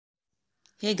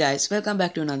Hey guys, welcome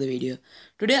back to another video.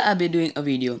 Today I'll be doing a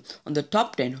video on the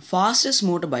top 10 fastest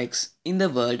motorbikes in the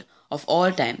world of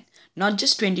all time. Not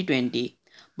just 2020,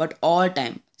 but all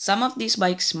time. Some of these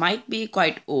bikes might be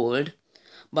quite old,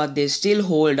 but they still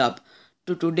hold up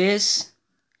to today's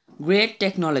great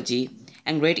technology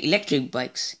and great electric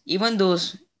bikes. Even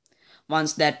those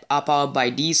ones that are powered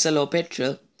by diesel or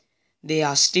petrol, they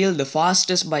are still the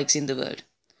fastest bikes in the world.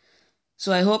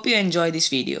 So I hope you enjoy this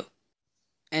video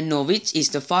and know which is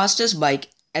the fastest bike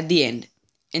at the end.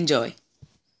 Enjoy.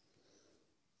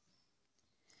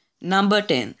 Number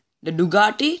 10. The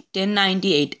Ducati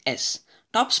 1098S.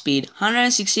 Top speed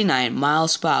 169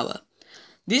 miles per hour.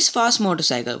 This fast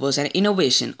motorcycle was an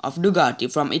innovation of Ducati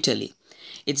from Italy.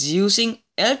 It's using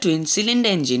a twin cylinder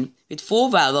engine with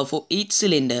 4 valves for each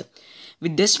cylinder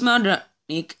with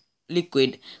desmodonic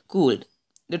liquid cooled.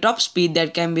 The top speed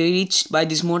that can be reached by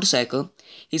this motorcycle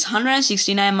is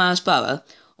 169 miles per hour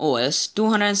or else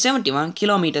 271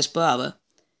 kilometers per hour.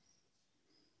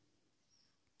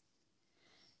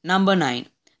 Number 9.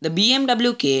 The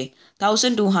BMW K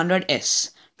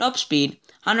 1200S. Top speed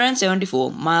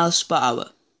 174 miles per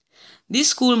hour.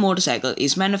 This cool motorcycle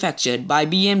is manufactured by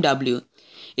BMW.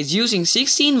 It's using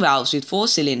 16 valves with 4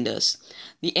 cylinders.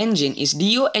 The engine is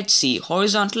DOHC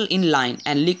horizontal inline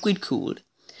and liquid cooled.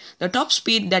 The top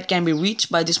speed that can be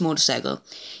reached by this motorcycle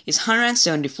is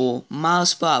 174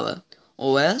 miles per hour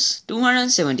or else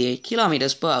 278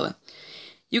 kilometers per hour.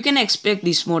 You can expect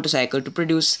this motorcycle to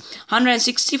produce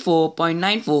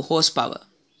 164.94 horsepower.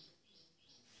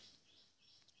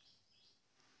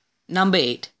 Number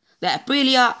 8. The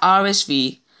Aprilia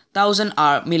RSV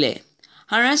 1000R Mille,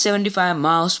 175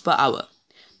 miles per hour.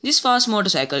 This fast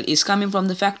motorcycle is coming from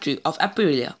the factory of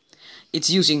Aprilia. It's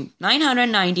using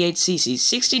 998cc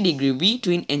 60-degree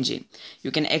V-twin engine. You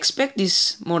can expect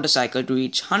this motorcycle to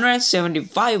reach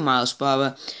 175 miles per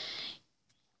hour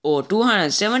or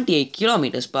 278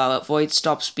 kilometers per hour for its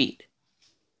top speed.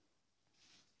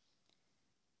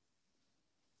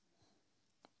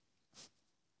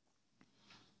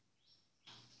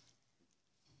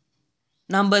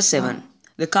 Number 7.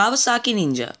 The Kawasaki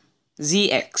Ninja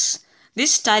ZX.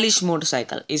 This stylish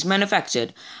motorcycle is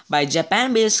manufactured by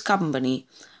Japan-based company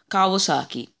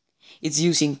Kawasaki. It's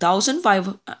using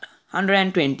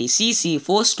 1520cc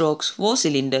 4-stroke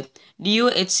 4-cylinder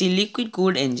DOHC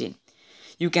liquid-cooled engine.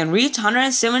 You can reach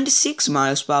 176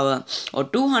 miles per hour or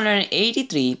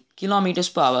 283 kilometers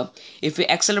per hour if you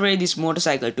accelerate this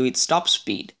motorcycle to its top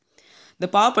speed. The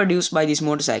power produced by this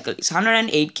motorcycle is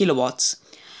 108 kilowatts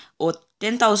or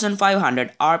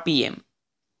 10,500 RPM.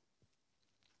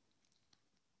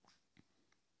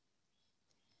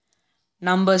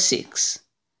 Number 6.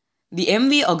 The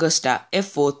MV Agusta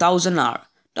F4000R.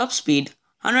 Top speed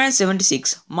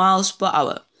 176 miles per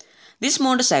hour. This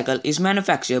motorcycle is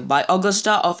manufactured by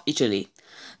Agusta of Italy.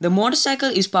 The motorcycle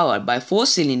is powered by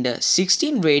 4-cylinder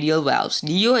 16 radial valves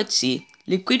DOHC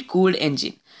liquid-cooled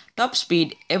engine. Top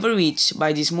speed ever reached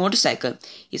by this motorcycle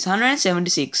is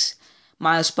 176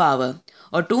 miles per hour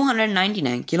or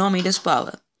 299 kilometers per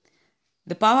hour.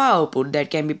 The power output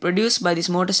that can be produced by this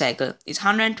motorcycle is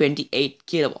 128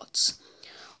 kilowatts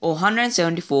or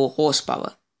 174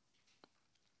 horsepower.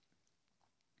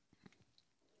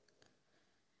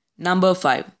 Number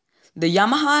 5. The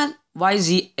Yamaha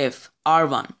YZF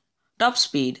R1. Top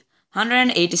speed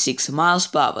 186 miles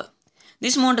per hour.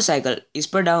 This motorcycle is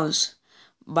produced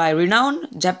by renowned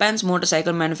Japan's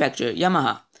motorcycle manufacturer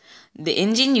Yamaha. The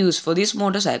engine used for this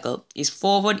motorcycle is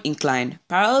forward inclined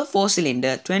parallel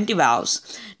 4-cylinder 20 valves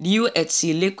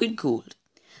DOHC liquid cooled.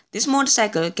 This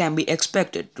motorcycle can be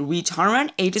expected to reach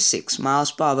 186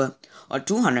 miles per hour or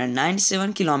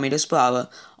 297 kilometers per hour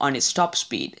on its top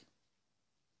speed.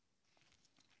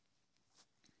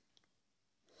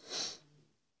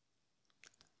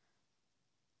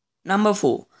 Number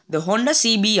 4. The Honda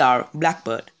CBR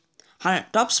Blackbird.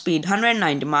 Top speed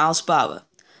 190 miles per hour.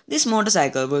 This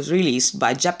motorcycle was released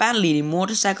by Japan leading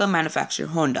motorcycle manufacturer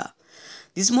Honda.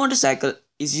 This motorcycle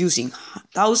is using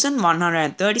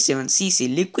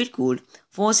 1137cc liquid-cooled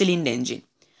 4-cylinder engine.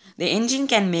 The engine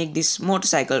can make this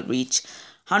motorcycle reach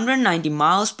 190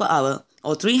 miles per hour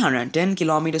or 310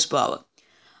 kilometers per hour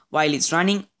while it's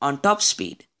running on top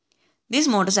speed. This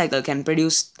motorcycle can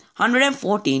produce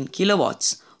 114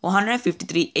 kilowatts or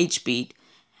 153 HP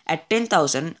at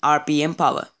 10,000 RPM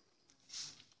power.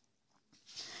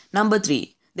 Number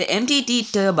 3. The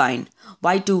MTT Turbine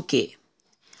Y2K.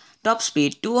 Top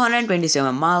speed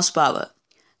 227 miles per hour.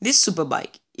 This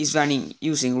superbike is running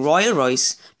using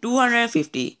Rolls-Royce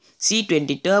 250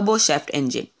 C20 turbo shaft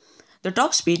engine. The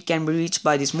top speed can be reached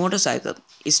by this motorcycle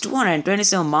is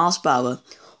 227 miles per hour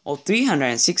or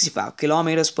 365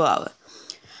 kilometers per hour.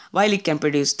 while it can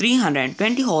produce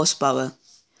 320 horsepower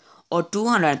or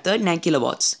 239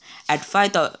 kilowatts at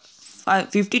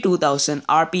 52,000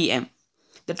 rpm.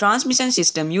 The transmission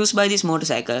system used by this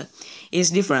motorcycle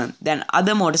is different than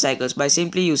other motorcycles by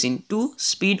simply using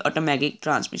two-speed automatic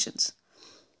transmissions.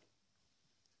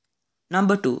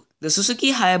 Number 2. The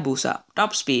Suzuki Hayabusa,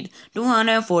 top speed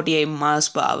 248 miles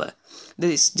per hour.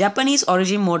 This Japanese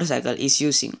origin motorcycle is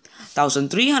using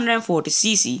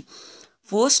 1340cc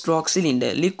 4-stroke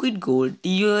cylinder liquid gold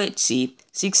DOHC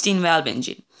 16-valve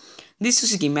engine. This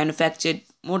Suzuki manufactured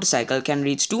motorcycle can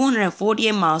reach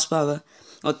 248 miles per hour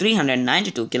or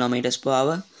 392 kilometers per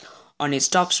hour on its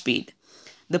top speed.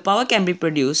 The power can be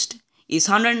produced is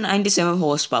 197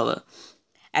 horsepower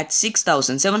at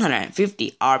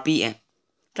 6,750 rpm.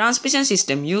 Transmission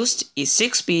system used is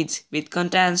 6 speeds with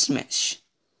condensed mesh.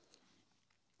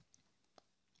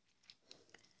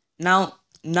 Now,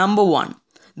 number 1.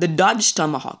 The Dodge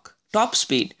Tomahawk. Top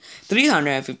speed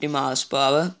 350 miles per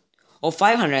hour or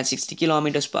 560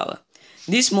 kilometers per hour.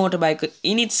 This motorbike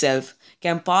in itself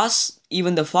can pass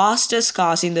even the fastest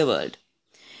cars in the world.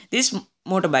 This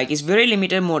motorbike is very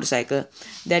limited motorcycle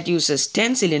that uses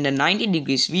 10-cylinder 90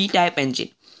 degrees V-type engine.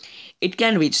 It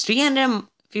can reach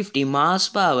 350 miles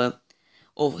per hour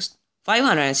or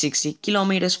 560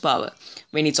 kilometers per hour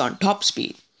when it's on top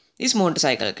speed. This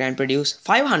motorcycle can produce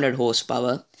 500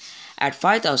 horsepower at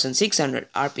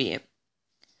 5,600 rpm.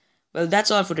 Well, that's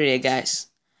all for today, guys.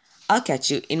 I'll catch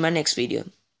you in my next video.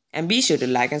 And be sure to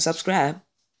like and subscribe.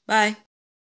 Bye.